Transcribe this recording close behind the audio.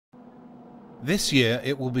This year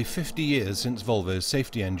it will be 50 years since Volvo's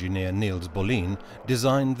safety engineer Niels Bohlin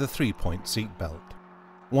designed the three-point seatbelt.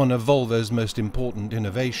 One of Volvo's most important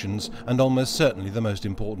innovations and almost certainly the most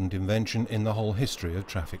important invention in the whole history of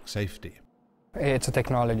traffic safety. It's a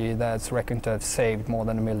technology that's reckoned to have saved more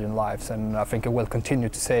than 1 million lives, and I think it will continue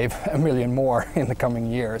to save 1 million more in the coming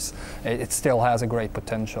years. It still has a great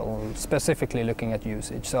potential, specifically looking at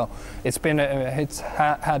usage. So it's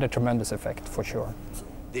had a tremendous effect for sure.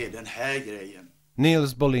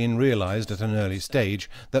 Niels Bohlin realized at an early stage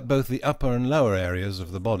that both the upper and lower areas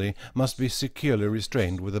of the body must be securely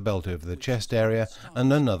restrained with a belt over the chest area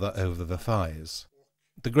and another over the thighs.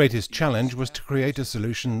 The greatest challenge was to create a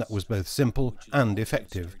solution that was both simple and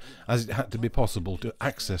effective, as it had to be possible to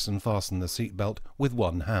access and fasten the seatbelt with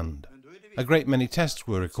one hand. A great many tests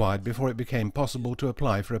were required before it became possible to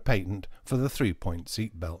apply for a patent for the three-point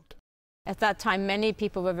seatbelt. At that time, many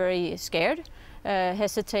people were very scared,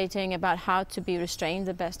 hesitating about how to be restrained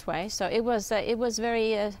the best way. So it was a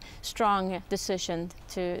very strong decision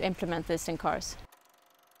to implement this in cars.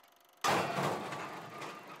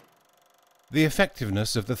 The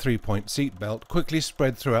effectiveness of the three-point seatbelt quickly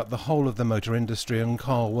spread throughout the whole of the motor industry and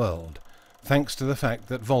car world, thanks to the fact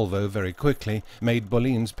that Volvo very quickly made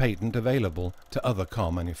Bohlin's patent available to other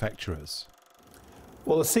car manufacturers.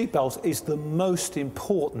 Well, the seatbelt is the most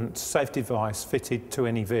important safety device fitted to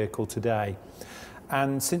any vehicle today.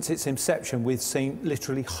 And since its inception, we've seen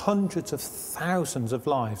literally hundreds of thousands of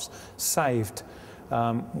lives saved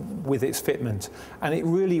with its fitment. And it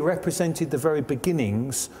really represented the very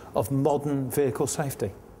beginnings of modern vehicle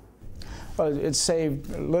safety. Well, it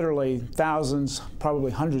saved literally thousands,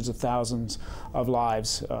 probably hundreds of thousands of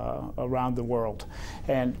lives around the world.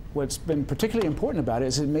 And what's been particularly important about it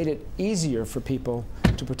is it made it easier for people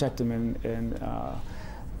to protect them in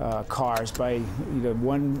cars by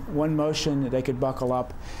one motion. They could buckle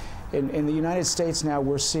up. In the United States now,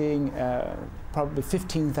 we're seeing probably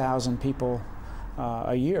 15,000 people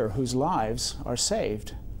a year whose lives are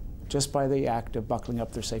saved just by the act of buckling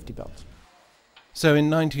up their safety belts. So in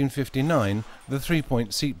 1959, the three-point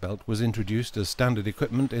seatbelt was introduced as standard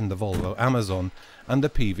equipment in the Volvo Amazon and the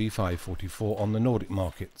PV544 on the Nordic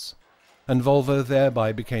markets. And Volvo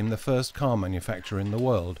thereby became the first car manufacturer in the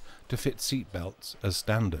world to fit seatbelts as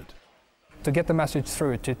standard. To get the message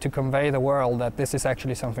through, to convey the world that this is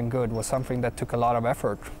actually something good, was something that took a lot of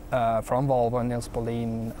effort from Volvo and Niels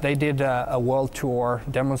Bohlin. They did a world tour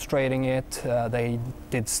demonstrating it, they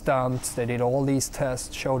did stunts, they did all these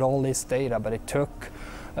tests, showed all this data, but it took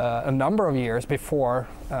a number of years before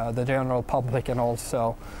the general public and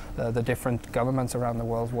also the different governments around the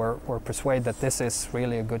world were persuaded that this is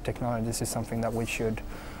really a good technology, this is something that we should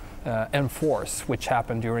enforce, which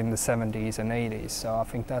happened during the 70s and 80s. So I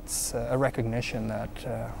think that's a recognition that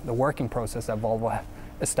the working process that Volvo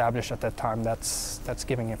established at that time, that's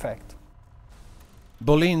giving effect.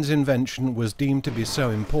 Bohlin's invention was deemed to be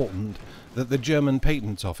so important that the German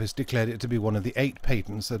Patents Office declared it to be one of the 8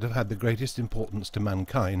 patents that have had the greatest importance to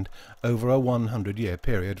mankind over a 100-year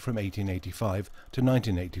period from 1885 to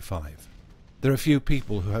 1985. There are few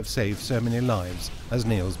people who have saved so many lives as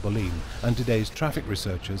Niels Bohlin, and today's traffic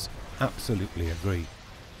researchers absolutely agree.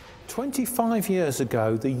 25 years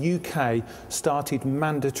ago, the UK started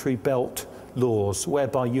mandatory belt laws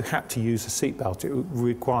whereby you had to use a seatbelt. It was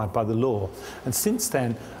required by the law. And since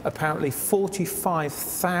then, apparently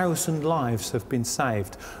 45,000 lives have been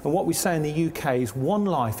saved. And what we say in the UK is one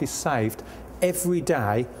life is saved every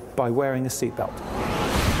day by wearing a seatbelt.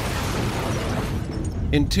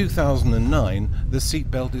 In 2009, the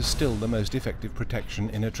seatbelt is still the most effective protection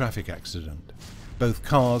in a traffic accident. Both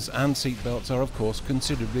cars and seatbelts are of course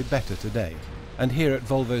considerably better today, and here at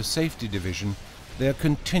Volvo's safety division they are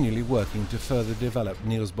continually working to further develop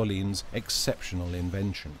Niels Bohlin's exceptional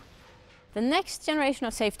invention. The next generation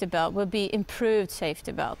of safety belt will be improved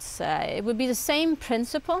safety belts. It will be the same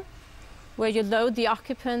principle, where you load the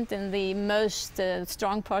occupant in the most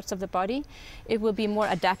strong parts of the body. It will be more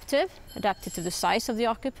adapted to the size of the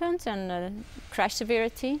occupant and crash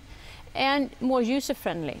severity, and more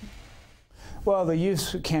user-friendly. Well, the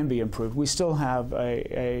use can be improved. We still have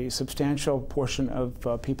a substantial portion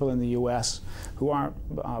of people in the U.S. who aren't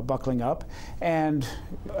buckling up, and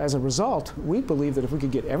as a result, we believe that if we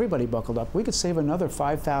could get everybody buckled up, we could save another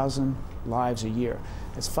 5,000 lives a year.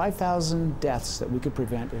 It's 5,000 deaths that we could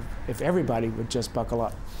prevent if everybody would just buckle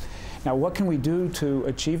up. Now, what can we do to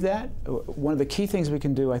achieve that? One of the key things we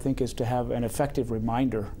can do, I think, is to have an effective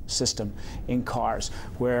reminder system in cars,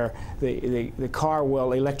 where the car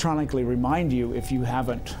will electronically remind you if you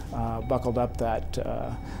haven't buckled up that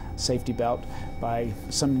safety belt by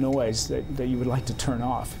some noise that you would like to turn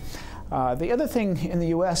off. The other thing in the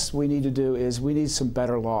U.S. we need to do is we need some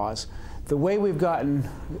better laws. The way we've gotten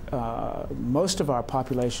most of our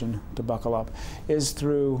population to buckle up is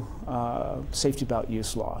through safety belt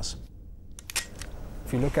use laws.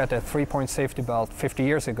 If you look at a 3-point safety belt 50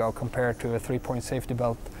 years ago compared to a 3-point safety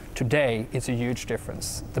belt today, it's a huge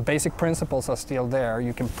difference. The basic principles are still there.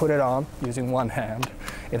 You can put it on using one hand.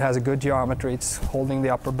 It has a good geometry. It's holding the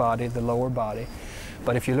upper body, the lower body.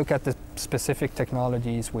 But if you look at the specific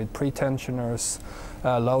technologies with pre-tensioners,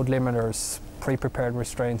 load limiters, pre-prepared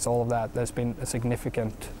restraints, all of that, there's been a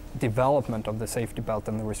significant development of the safety belt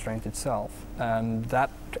and the restraint itself. And that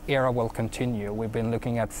era will continue. We've been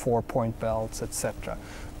looking at 4-point belts, etc.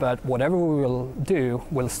 But whatever we will do,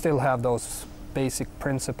 we'll still have those basic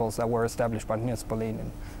principles that were established by Niels Bohlin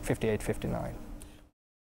in 58, 59.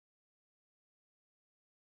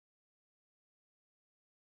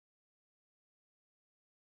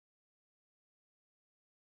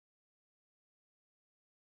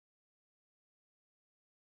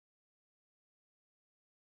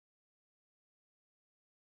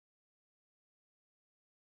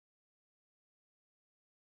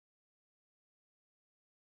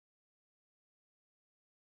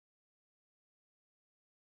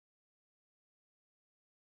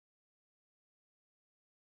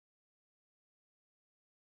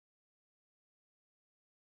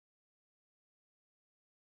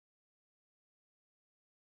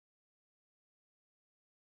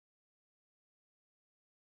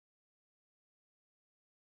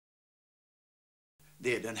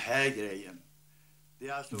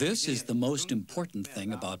 This is the most important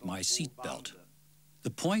thing about my seatbelt. The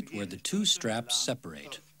point where the two straps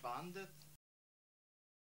separate.